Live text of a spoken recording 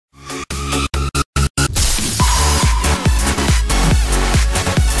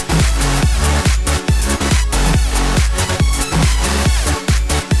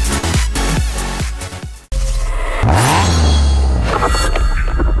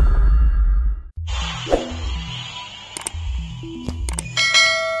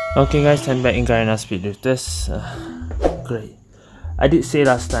Okay guys, I'm back in Garena speed drifters. Great. I did say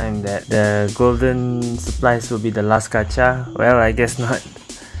last time that the golden supplies will be the last gacha. Well, I guess not.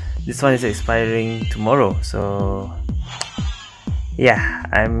 This one is expiring tomorrow, so yeah,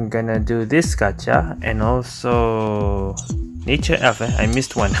 I'm gonna do this gacha and also nature elf. I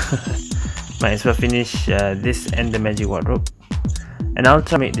missed one. Might as well finish this and the magic wardrobe. And I'll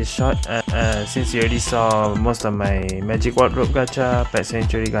try to make this short since you already saw most of my magic wardrobe gacha, pet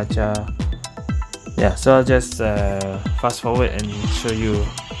sanctuary gacha. Yeah, so I'll just fast forward and show you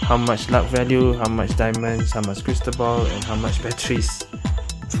how much luck value, how much diamonds, how much crystal ball, and how much batteries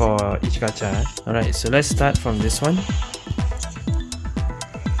for each gacha. Alright, so let's start from this one.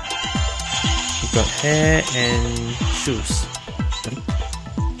 We got hair and shoes.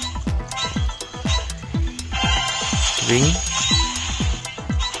 Ring.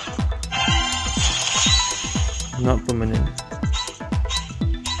 Not permanent.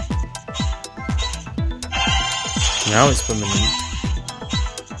 Now it's permanent.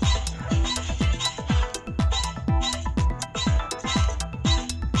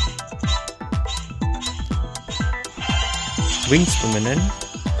 Wings permanent.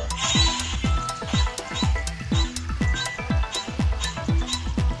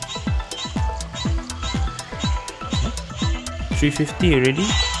 $350 already.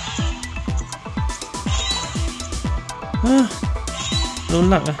 No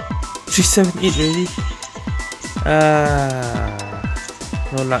luck. 378 already.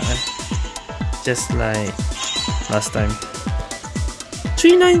 No luck. Just like last time.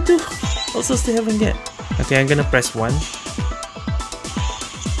 392. Also still haven't get. Okay, I'm gonna press 1.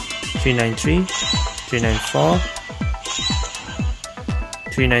 393, 394,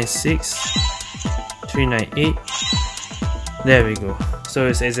 396, 398. There we go. So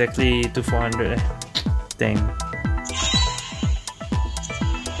it's exactly to 400. Dang.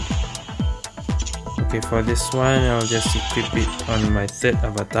 Okay, for this one, I'll just equip it on my third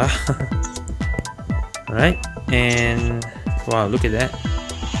avatar. Alright, and wow, look at that.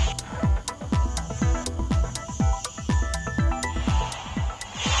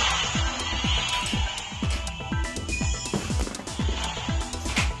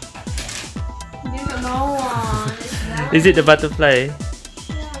 Is it the butterfly?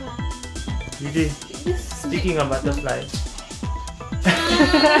 Yeah. Speaking of butterfly.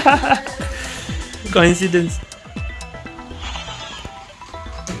 Coincidence.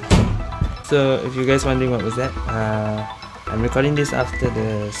 So if you guys wondering what was that, I'm recording this after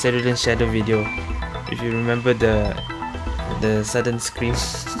the Cerulean Shadow video. If you remember the sudden scream.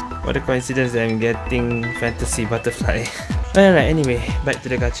 What a coincidence that I'm getting fantasy butterfly. Alright, anyway, back to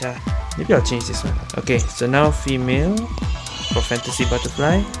the gacha. Maybe I'll change this one. Okay, so now female for fantasy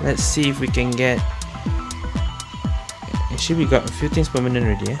butterfly. Let's see if we can get. Actually, we got a few things permanent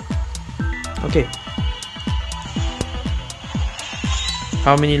already. Okay.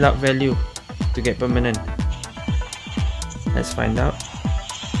 How many luck value to get permanent? Let's find out.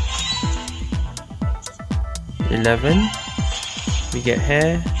 11. We get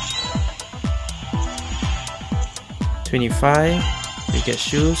hair. 25. We get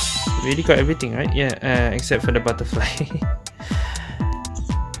shoes. We already got everything, right? Yeah, except for the butterfly.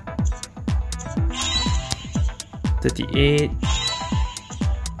 38.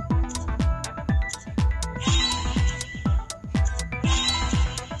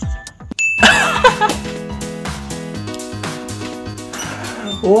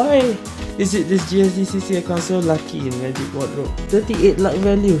 Why is it this GSDCC account so lucky in Magic Wardrobe? 38 luck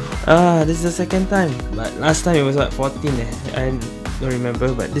value. This is the second time. But last time it was what, 14 I don't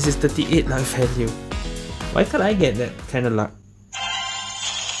remember, but this is 38 luck value. Why can't I get that kind of luck?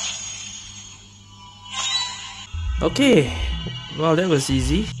 Okay. Well, that was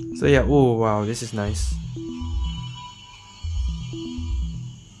easy. So yeah, oh wow, this is nice.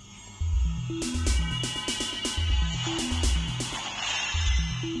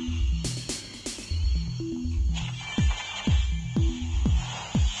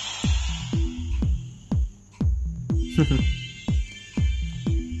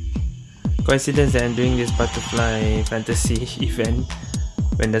 Coincidence that I'm doing this butterfly fantasy event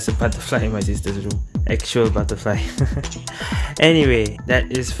when there's a butterfly in my sister's room. Actual butterfly. Anyway,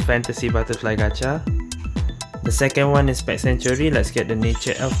 that is fantasy butterfly gacha. The second one is pet sanctuary. Let's get the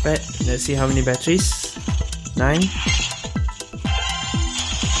nature elf pet. Let's see how many batteries. 9.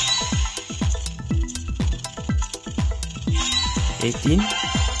 18.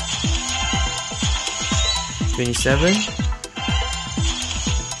 27.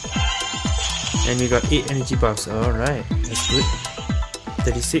 And we got 8 energy buffs. Alright, that's good.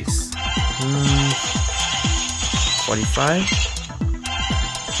 36. 45.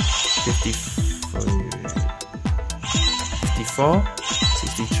 54,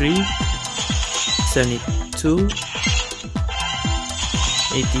 63, 72,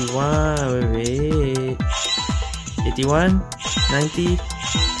 81, wait, 81, 90,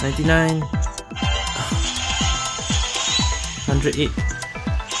 99, 108,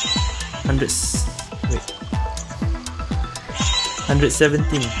 100, wait,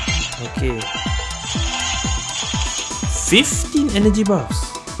 117, okay, 15 energy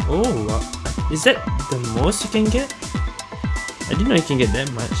buffs. Oh wow, is that the most you can get? I didn't know you can get that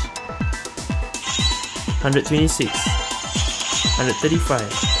much. 126, 135,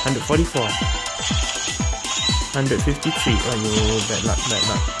 144, 153. Oh, you bad luck, bad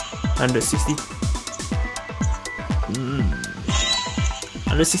luck. 160,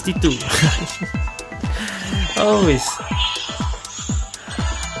 162. Always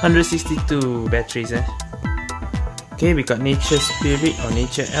 162 batteries, eh? Okay, we got Nature Spirit or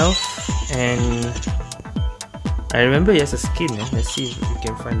Nature Elf, and I remember he has a skin, eh? Let's see if we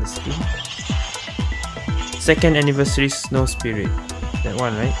can find the skin. Second Anniversary Snow Spirit, that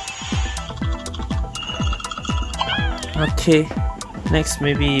one, right? Okay, next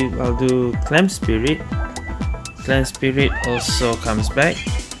maybe I'll do Clam Spirit. Clam Spirit also comes back.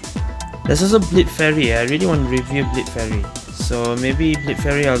 There's also Bleed Fairy. I really want to review Bleed Fairy, so maybe Bleed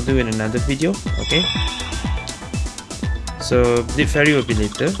Fairy I'll do in another video, okay? So Bleed Fairy will be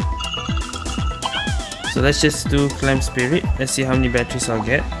later. So let's just do Clam Spirit. Let's see how many batteries I'll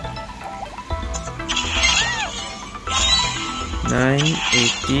get. 9,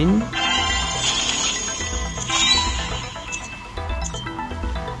 18,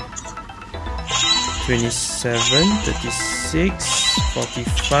 27, 36,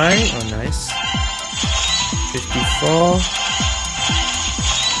 45, oh nice, 54,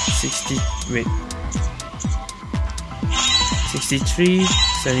 60, wait, 63,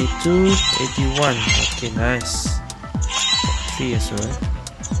 72, 81, okay nice, 3 as well,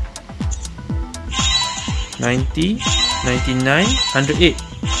 90, 99, 108,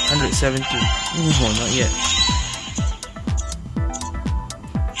 117, oh not yet,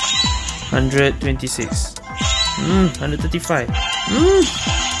 126, 135,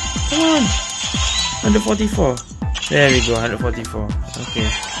 come on, 144, there we go, 144, okay.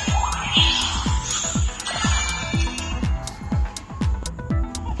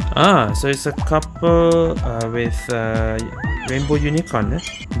 Ah, so it's a couple with Rainbow Unicorn, eh?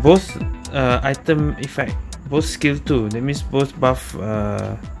 Both item effect, both skill 2, that means both buff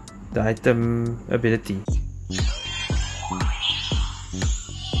the item ability.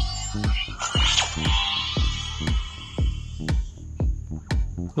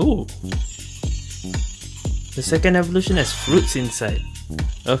 Oh, the second evolution has fruits inside.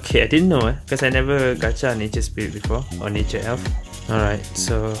 Okay, I didn't know, because I never gacha Nature Spirit before, or Nature Elf. Alright,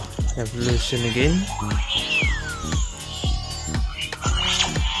 so evolution again.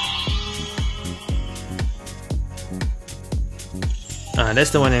 Ah,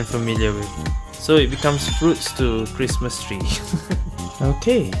 that's the one I'm familiar with. So it becomes fruits to Christmas tree.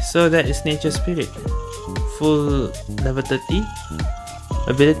 Okay, so that is Nature Spirit. Full level 30.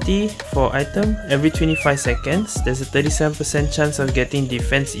 Ability for item, every 25 seconds, there's a 37% chance of getting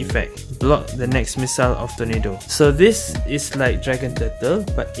defense effect. Block the next missile of tornado. So this is like Dragon Turtle,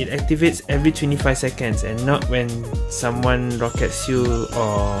 but it activates every 25 seconds and not when someone rockets you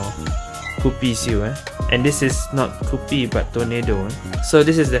or Koopies you. And this is not Koopy but Tornado. So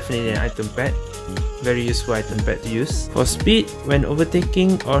this is definitely an item pad. Very useful item pad to use. For speed, when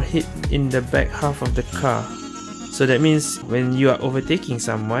overtaking or hit in the back half of the car. So that means when you are overtaking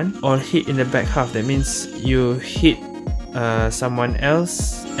someone or hit in the back half, that means you hit someone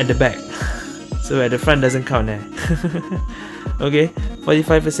else at the back. So at the front doesn't count, eh? Okay,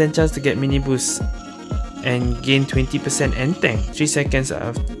 45% chance to get mini boost and gain 20% end tank 3 seconds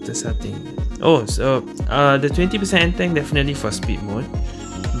after starting. Oh, so the 20% end tank definitely for speed mode,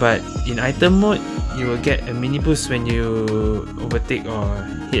 but in item mode you will get a mini boost when you overtake or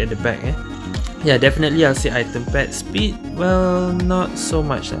hit at the back, eh? Yeah, definitely I'll say item pad. Speed, well, not so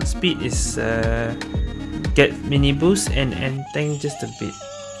much. Speed is get mini boost and end tank just a bit.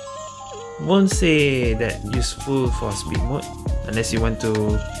 Won't say that useful for speed mode unless you want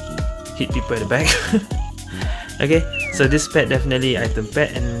to hit people at the back. Okay, so this pad definitely item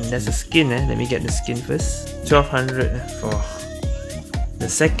pad, and there's a skin. Let me get the skin first. 1200 for the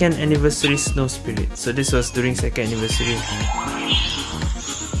second anniversary Snow Spirit. So this was during second anniversary.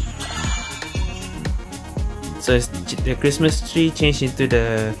 So the Christmas tree changed into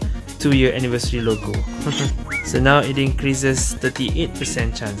the 2-year anniversary logo. So now it increases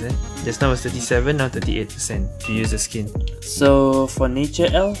 38% chance. Just now was 37, now 38% to use the skin. So for Nature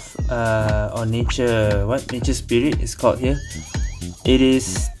Elf, or Nature Spirit is called here, it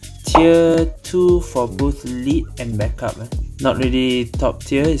is tier 2 for both lead and backup. Not really top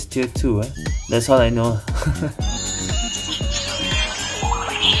tier, it's tier 2. That's all I know.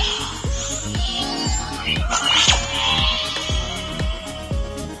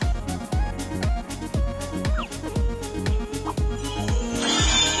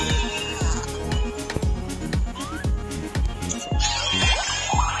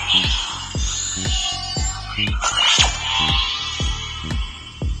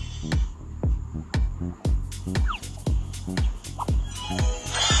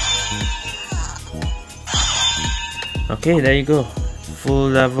 Okay, there you go.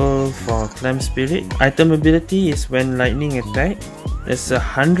 Full level for Clam Spirit. Item ability is when lightning attack. There's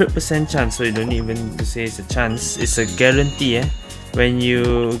 100% chance, so you don't even need to say it's a chance. It's a guarantee. When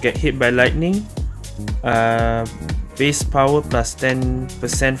you get hit by lightning, base power plus 10%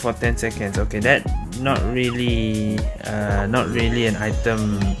 for 10 seconds. Okay, that not really an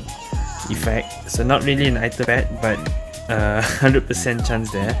item effect. So not really an item effect, but 100% chance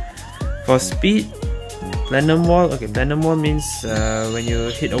there. For speed, Plenum Wall. Okay, Plenum Wall means when you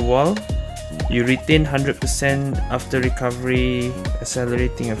hit a wall, you retain 100% after recovery,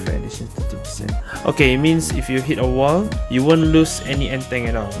 accelerating effect addition 30%. Okay, it means if you hit a wall, you won't lose any Entang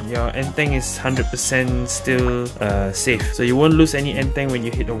at all. Your Entang is 100% still safe. So you won't lose any Entang when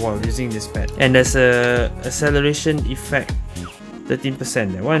you hit a wall using this pet. And there's a acceleration effect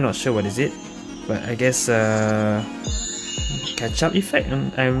 13%. Well, I'm not sure what is it, but I guess catch-up effect?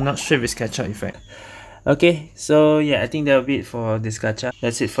 I'm not sure if it's catch-up effect. Okay, so yeah, I think that'll be it for this gacha.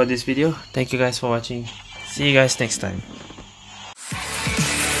 That's it for this video. Thank you guys for watching. See you guys next time.